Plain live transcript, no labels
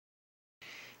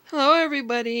Hello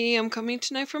everybody, I'm coming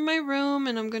tonight from my room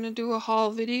and I'm going to do a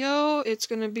haul video. It's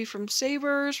going to be from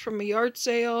Savers, from a yard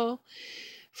sale,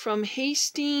 from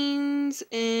Hastings,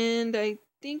 and I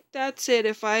think that's it.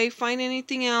 If I find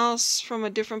anything else from a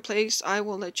different place, I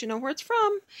will let you know where it's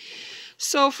from.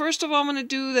 So first of all, I'm going to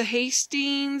do the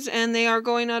Hastings, and they are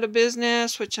going out of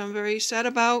business, which I'm very sad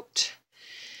about.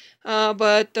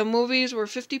 But the movies were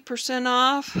 50%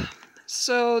 off.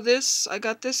 So I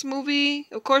got this movie.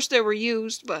 Of course they were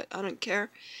used, but I don't care.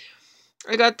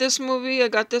 I got this movie. I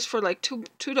got this for like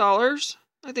 $2.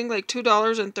 I think like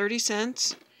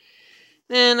 $2.30.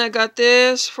 Then I got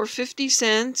this for 50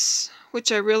 cents,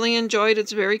 which I really enjoyed.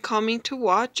 It's very calming to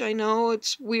watch. I know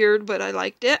it's weird, but I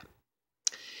liked it.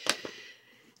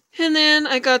 And then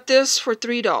I got this for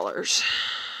 $3.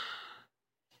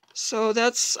 So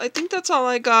I think that's all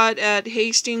I got at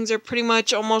Hastings. They're pretty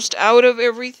much almost out of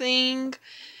everything.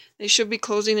 They should be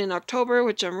closing in October,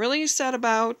 which I'm really sad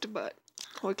about, but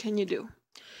what can you do?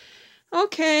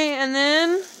 Okay, and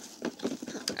then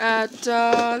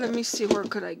let me see, where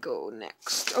could I go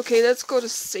next? Okay, let's go to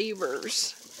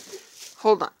Savers.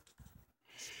 Hold on.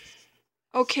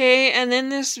 Okay, and then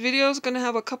this video is going to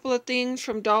have a couple of things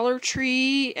from Dollar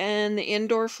Tree and the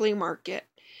indoor flea market.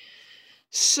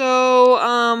 So,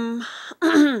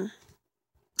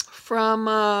 from,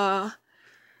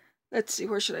 let's see,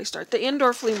 where should I start? The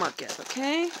indoor flea market,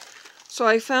 okay? So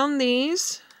I found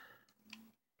these.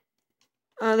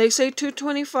 They say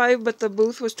 $2.25, but the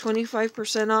booth was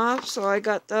 25% off, so I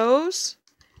got those.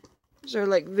 These are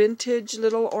like vintage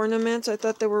little ornaments. I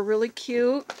thought they were really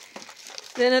cute.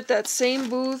 Then at that same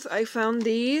booth, I found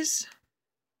these.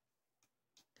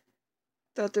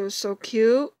 Thought they were so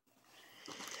cute.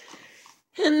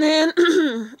 And then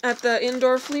at the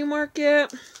indoor flea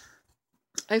market,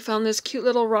 I found this cute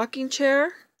little rocking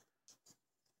chair.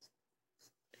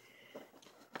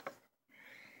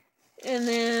 And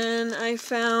then I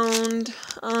found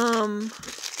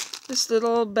this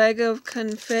little bag of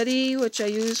confetti, which I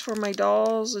use for my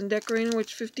dolls and decorating,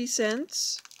 which 50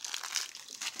 cents.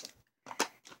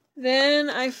 Then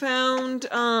I found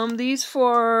these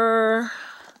for,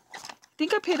 I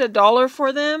think I paid $1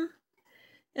 for them.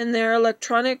 And they're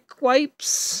electronic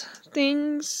wipes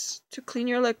things to clean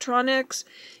your electronics.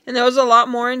 And there was a lot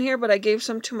more in here, but I gave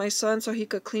some to my son so he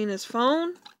could clean his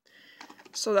phone.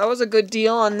 So that was a good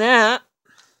deal on that.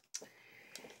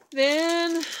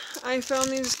 Then I found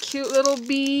these cute little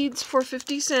beads for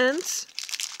 50 cents.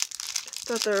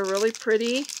 Thought they were really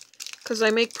pretty because I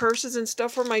make purses and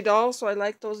stuff for my dolls, so I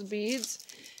like those beads.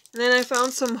 And then I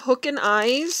found some hook and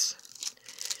eyes.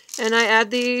 And I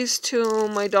add these to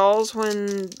my dolls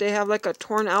when they have like a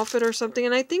torn outfit or something.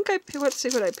 And I think let's see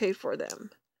what I paid for them.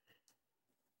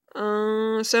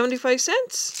 75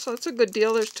 cents. So it's a good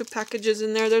deal. There's 2 packages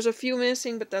in there. There's a few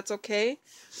missing, but that's okay.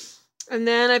 And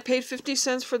then I paid 50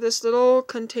 cents for this little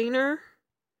container,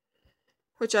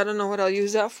 which I don't know what I'll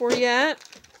use that for yet.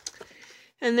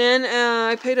 And then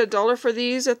I paid $1 for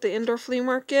these at the indoor flea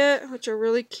market, which are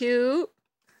really cute.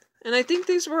 And I think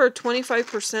these were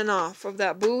 25% off of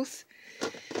that booth.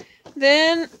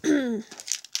 Then,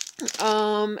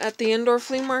 at the indoor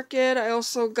flea market, I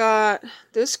also got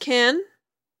this Ken.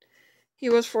 He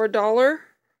was for $1.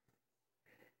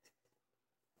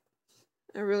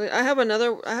 I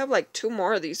have like 2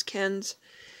 more of these Kens.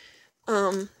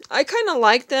 I kind of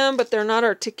like them, but they're not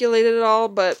articulated at all,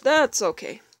 but that's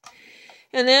okay.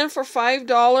 And then for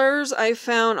 $5, I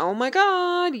found, oh my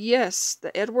god, yes,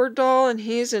 the Edward doll, and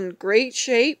he's in great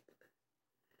shape.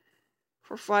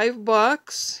 For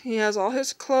 $5, he has all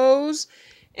his clothes,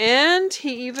 and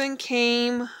he even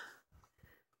came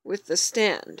with the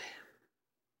stand.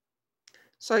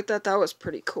 So I thought that was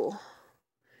pretty cool.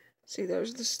 See,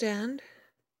 there's the stand.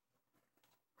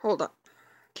 Hold on.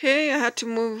 Okay, I had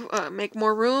to make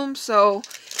more room, so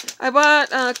I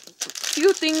bought a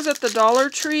few things at the Dollar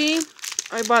Tree.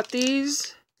 I bought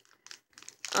these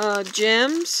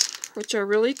gems, which are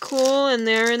really cool, and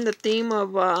they're in the theme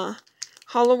of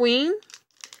Halloween.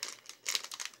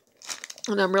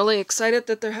 And I'm really excited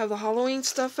that they have the Halloween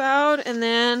stuff out. And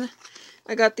then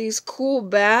I got these cool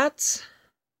bats.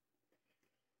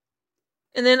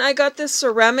 And then I got this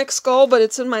ceramic skull, but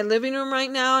it's in my living room right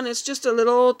now, and it's just a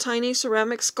little tiny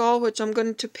ceramic skull, which I'm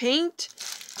going to paint.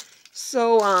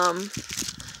 So,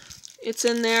 it's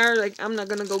in there. Like, I'm not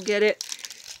going to go get it,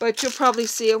 but you'll probably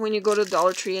see it when you go to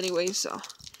Dollar Tree anyway, so,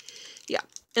 yeah.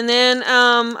 And then,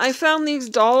 I found these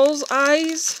doll's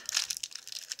eyes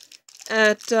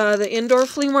at the indoor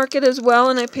flea market as well,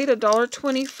 and I paid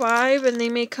 $1.25, and they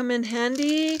may come in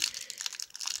handy.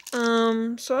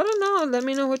 So I don't know. Let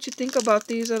me know what you think about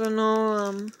these. I don't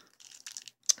know.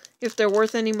 if they're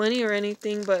worth any money or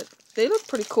anything, but they look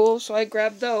pretty cool, so I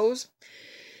grabbed those.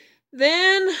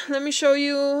 Then, let me show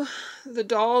you the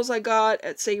dolls I got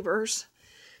at Savers.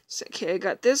 So, okay, I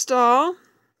got this doll.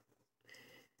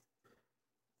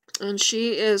 And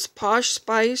she is Posh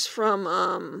Spice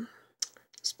from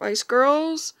Spice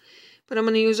Girls. But I'm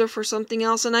going to use her for something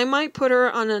else. And I might put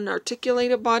her on an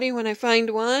articulated body when I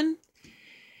find one.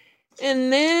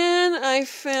 And then I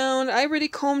already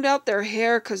combed out their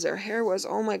hair because their hair was,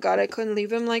 oh my god, I couldn't leave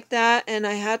them like that. And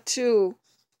I had to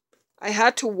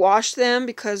wash them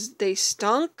because they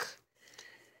stunk.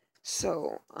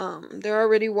 So, they're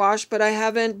already washed, but I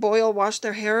haven't boil washed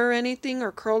their hair or anything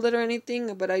or curled it or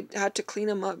anything, but I had to clean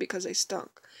them up because they stunk.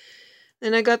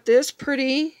 Then I got this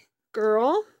pretty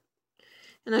girl,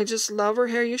 and I just love her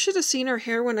hair. You should have seen her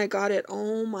hair when I got it.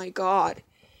 Oh my god.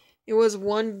 It was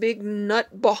one big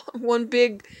nut ball, one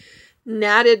big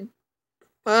matted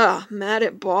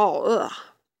ball. Ugh.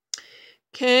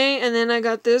 Okay, and then I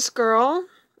got this girl,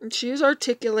 and she's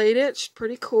articulated. She's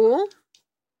pretty cool.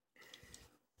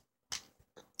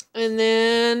 And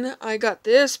then I got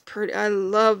this I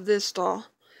love this doll.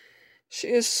 She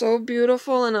is so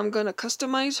beautiful, and I'm going to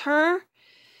customize her.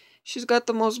 She's got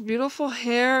the most beautiful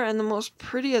hair and the most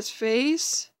prettiest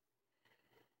face.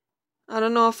 I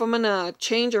don't know if I'm going to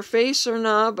change her face or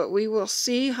not, but we will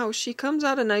see how she comes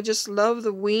out. And I just love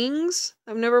the wings.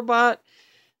 I've never bought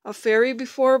a fairy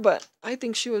before, but I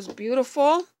think she was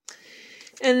beautiful.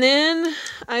 And then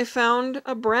I found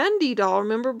a Brandy doll.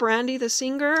 Remember Brandy the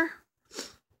singer?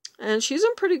 And she's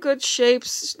in pretty good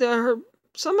shapes.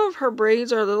 Some of her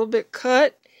braids are a little bit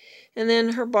cut. And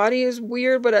then her body is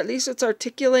weird, but at least it's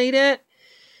articulated.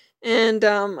 And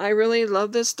I really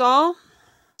love this doll.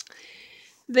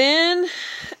 Then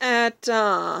at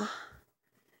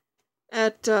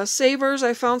Savers,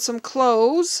 I found some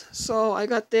clothes. So I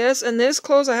got this. And this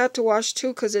clothes I had to wash too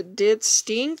because it did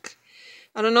stink.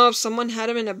 I don't know if someone had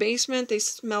them in a basement. They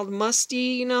smelled musty,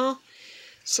 you know.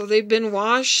 So they've been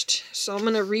washed, so I'm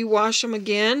going to rewash them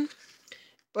again.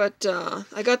 But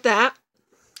I got that.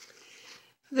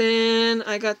 Then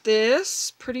I got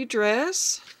this pretty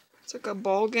dress. It's like a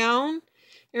ball gown.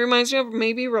 It reminds me of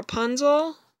maybe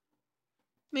Rapunzel.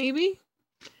 Maybe.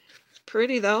 It's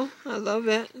pretty though. I love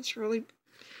it. It's really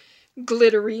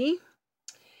glittery.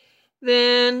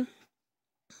 Then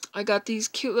I got these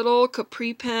cute little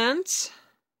capri pants.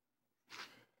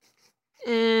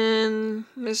 And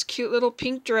this cute little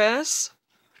pink dress.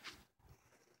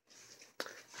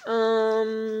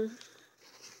 Then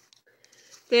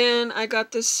I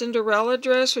got this Cinderella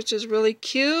dress, which is really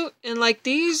cute. And like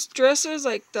these dresses,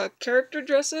 like the character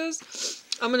dresses,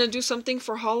 I'm going to do something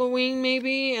for Halloween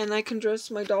maybe. And I can dress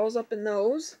my dolls up in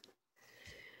those.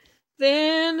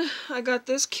 Then I got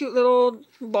this cute little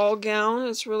ball gown.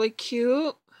 It's really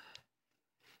cute.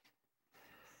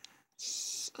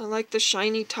 I like the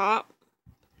shiny top.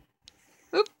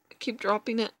 Oop, I keep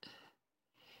dropping it.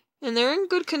 And they're in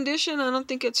good condition. I don't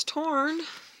think it's torn.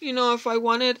 You know, if I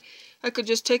wanted, I could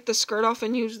just take the skirt off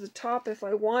and use the top if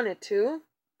I wanted to.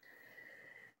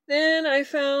 Then I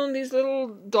found these little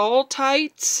doll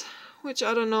tights, which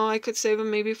I don't know, I could save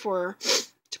them maybe to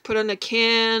put on a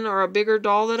can or a bigger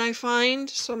doll that I find.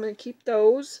 So I'm going to keep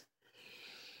those.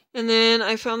 And then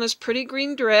I found this pretty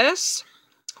green dress,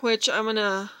 which I'm going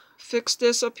to fix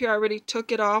this up here. I already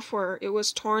took it off where it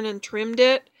was torn and trimmed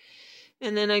it.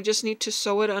 And then I just need to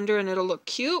sew it under and it'll look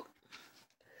cute.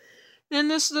 Then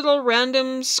this little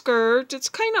random skirt. It's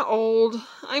kind of old.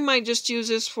 I might just use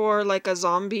this for like a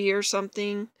zombie or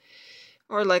something.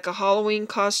 Or like a Halloween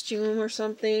costume or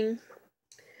something.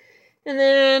 And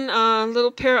then a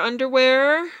little pair of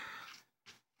underwear.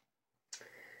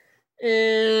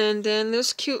 And then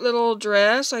this cute little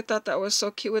dress. I thought that was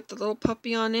so cute with the little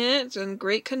puppy on it. It's in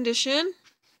great condition.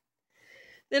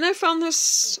 Then I found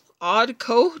this odd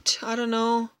coat. I don't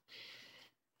know.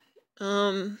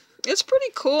 It's pretty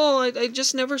cool. I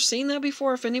just never seen that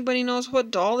before. If anybody knows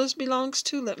what doll this belongs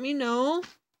to, let me know.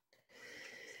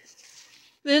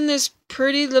 Then this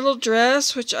pretty little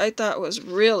dress, which I thought was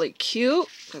really cute.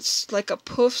 It's like a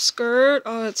poof skirt.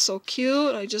 Oh, it's so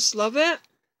cute. I just love it.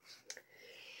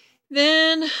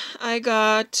 Then I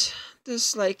got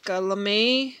this like a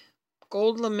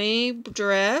gold lame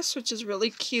dress, which is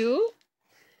really cute.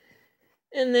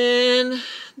 And then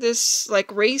this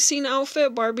like racing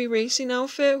outfit, Barbie racing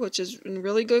outfit, which is in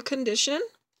really good condition.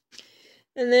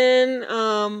 And then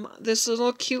this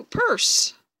little cute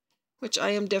purse, which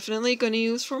I am definitely going to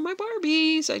use for my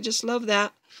Barbies. I just love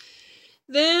that.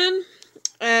 Then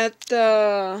at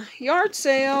the yard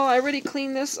sale, I already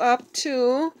cleaned this up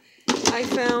too. I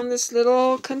found this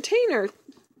little container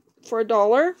for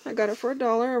 $1. I got it for $1.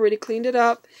 I already cleaned it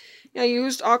up. I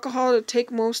used alcohol to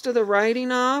take most of the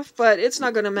writing off, but it's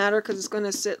not going to matter because it's going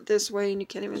to sit this way and you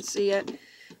can't even see it.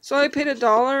 So I paid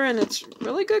 $1 and it's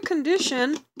really good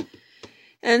condition.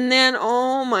 And then,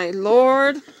 oh my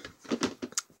lord,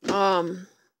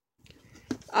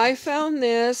 I found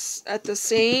this at the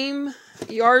same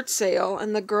yard sale,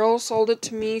 and the girl sold it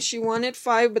to me. She wanted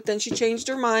 $5, but then she changed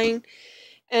her mind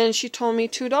and she told me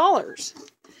 $2.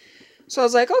 So I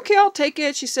was like, okay, I'll take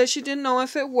it. She said she didn't know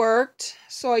if it worked.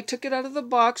 So I took it out of the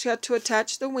box. You had to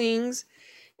attach the wings.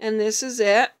 And this is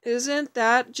it. Isn't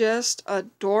that just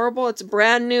adorable? It's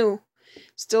brand new.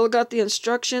 Still got the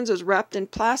instructions. It's wrapped in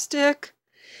plastic.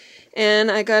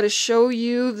 And I got to show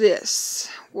you this.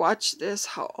 Watch this.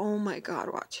 How? Oh my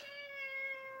God, watch.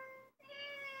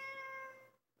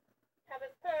 Have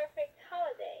a perfect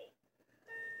holiday.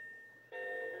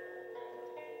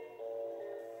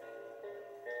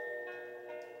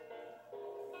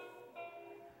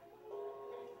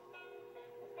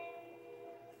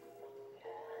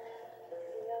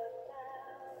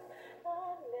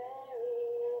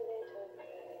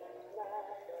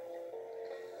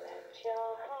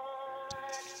 Your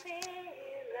heart be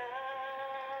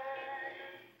light.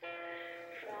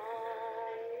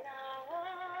 From now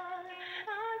on,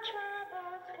 our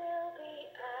troubles will be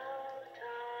out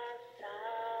of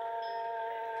sight.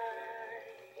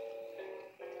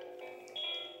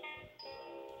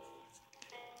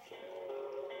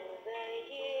 Through the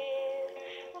years,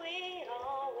 we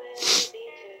always be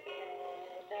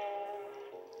together.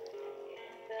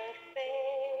 In the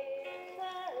face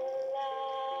of love.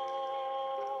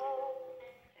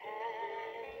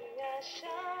 Hang a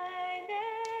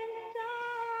shining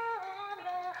star on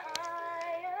the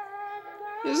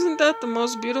highest. Isn't that the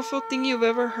most beautiful thing you've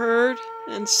ever heard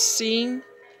and seen?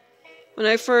 When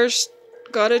I first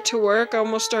got it to work, I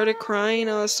almost started crying.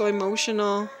 I was so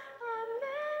emotional.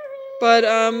 But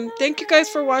thank you guys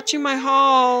for watching my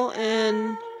haul,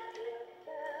 and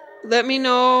let me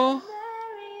know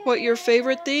what your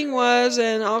favorite thing was,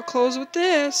 and I'll close with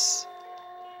this.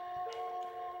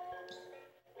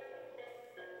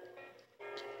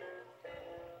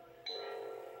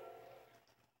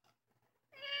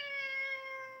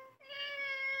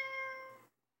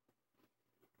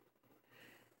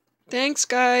 Thanks,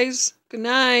 guys. Good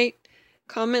night.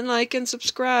 Comment, like, and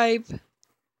subscribe.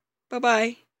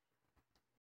 Bye-bye.